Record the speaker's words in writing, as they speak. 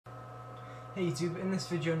Hey YouTube, in this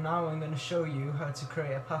video now I'm going to show you how to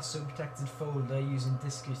create a password protected folder using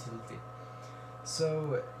disk utility.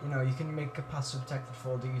 So, you can make a password protected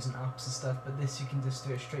folder using apps and stuff, but this you can just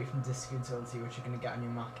do it straight from disk utility, which you're going to get on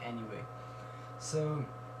your Mac anyway. So,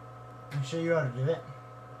 I'll show you how to do it.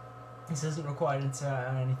 This isn't required into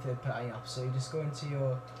any third-party app, so you just go into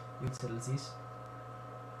your utilities,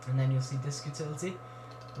 and then you'll see disk utility,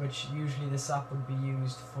 which usually this app would be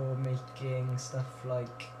used for making stuff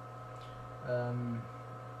like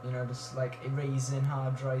just like erasing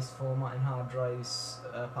hard drives, formatting hard drives,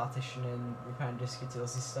 partitioning, repairing disk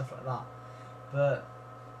utilities, stuff like that. But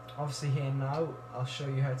obviously here now, I'll show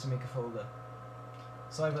you how to make a folder.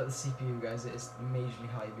 Sorry about the CPU guys, it is majorly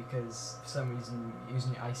high because for some reason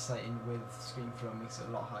using your eyesight in with screen flow makes it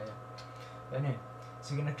a lot higher. But anyway,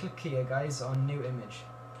 so you're going to click here guys on new image.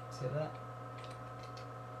 See that?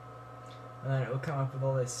 And then it will come up with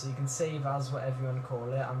all this, so you can save as whatever you want to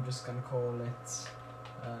call it. I'm just going to call it,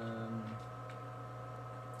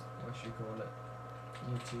 what should you call it?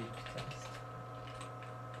 YouTube test.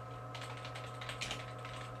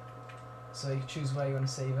 So you choose where you want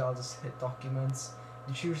to save it. I'll just hit documents.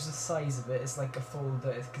 You choose the size of it. It's like a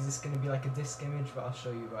folder, because it's going to be like a disk image, but I'll show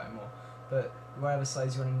you about it more. But whatever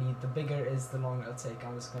size you want to need, the bigger it is, the longer it'll take.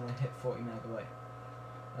 I'm just going to hit 40 megabyte.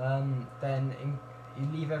 Then you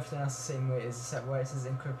leave everything else the same way it is, except where it says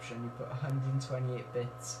encryption, you put 128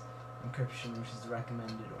 bits encryption, which is the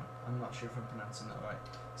recommended one. I'm not sure if I'm pronouncing that right.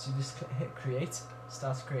 So you just hit create,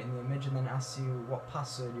 start creating the image, and then it asks you what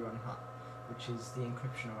password you want to have, which is the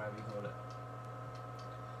encryption or whatever you call it.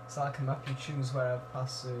 So that'll come up, you choose whatever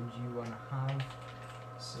password you want to have.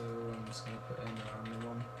 So I'm just going to put in a random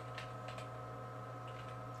one.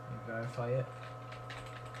 And verify it.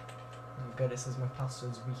 Oh good, it says my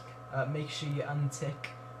password's weak. Make sure you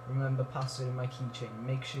untick remember password in my keychain.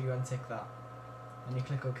 Make sure you untick that. And you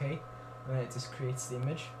click OK, and then it just creates the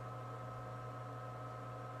image.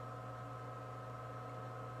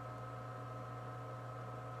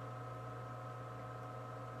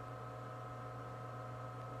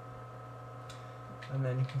 And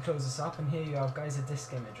then you can close this up, and here you have guys a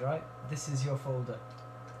disk image, right? This is your folder.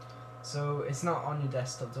 So it's not on your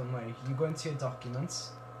desktop, don't worry. You go into your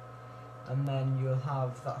documents, and then you'll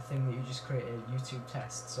have that thing that you just created, YouTube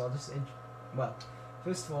test. So I'll just,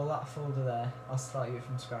 first of all, that folder there, I'll start you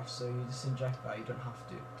from scratch, so you just inject that, you don't have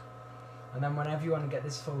to. And then whenever you want to get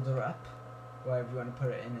this folder up, wherever you want to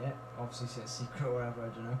put it in it, obviously it's a secret or whatever, I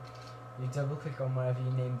don't know, you double click on wherever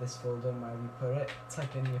you name this folder and wherever you put it,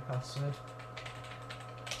 type in your password,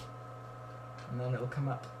 and then it will come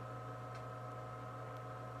up.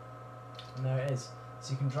 And there it is.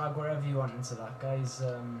 So you can drag wherever you want into that, guys.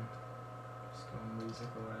 Just go on music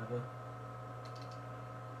or whatever.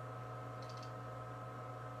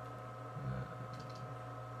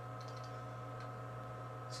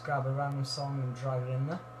 Just grab a random song and drag it in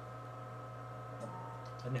there,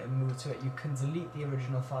 and it'll move to it. You can delete the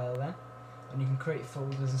original file then, and you can create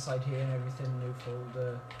folders inside here and everything. New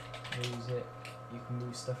folder, music. You can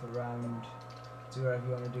move stuff around, do whatever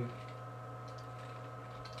you want to do.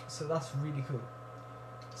 So that's really cool.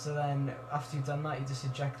 So then, after you've done that, you just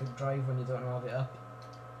eject the drive when you don't have it up.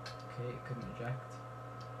 Okay, it couldn't eject.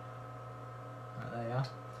 Right, there you are.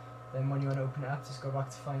 Then when you want to open it up, just go back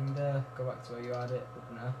to Finder, go back to where you had it,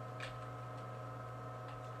 open it up.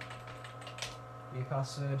 Your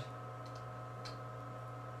password.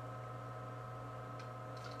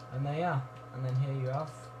 And there you are. And then here you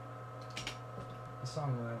have the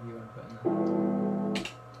song, whatever you want to put in there.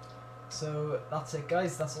 So that's it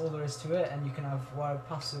guys, that's all there is to it, and you can have wired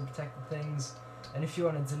password protected things, and if you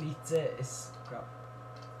want to delete it, it's crap.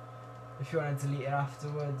 If you want to delete it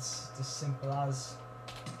afterwards, just simple as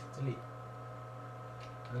delete,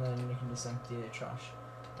 and then you can just empty it trash.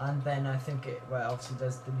 And then I think it, obviously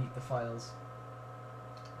does delete the files.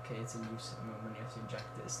 Okay, it's in use at the moment, you have to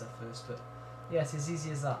inject it and stuff first, but yeah, it's as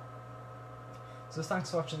easy as that. So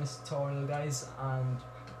thanks for watching this tutorial guys, and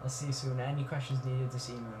I'll see you soon. Any questions needed, just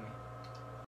email me.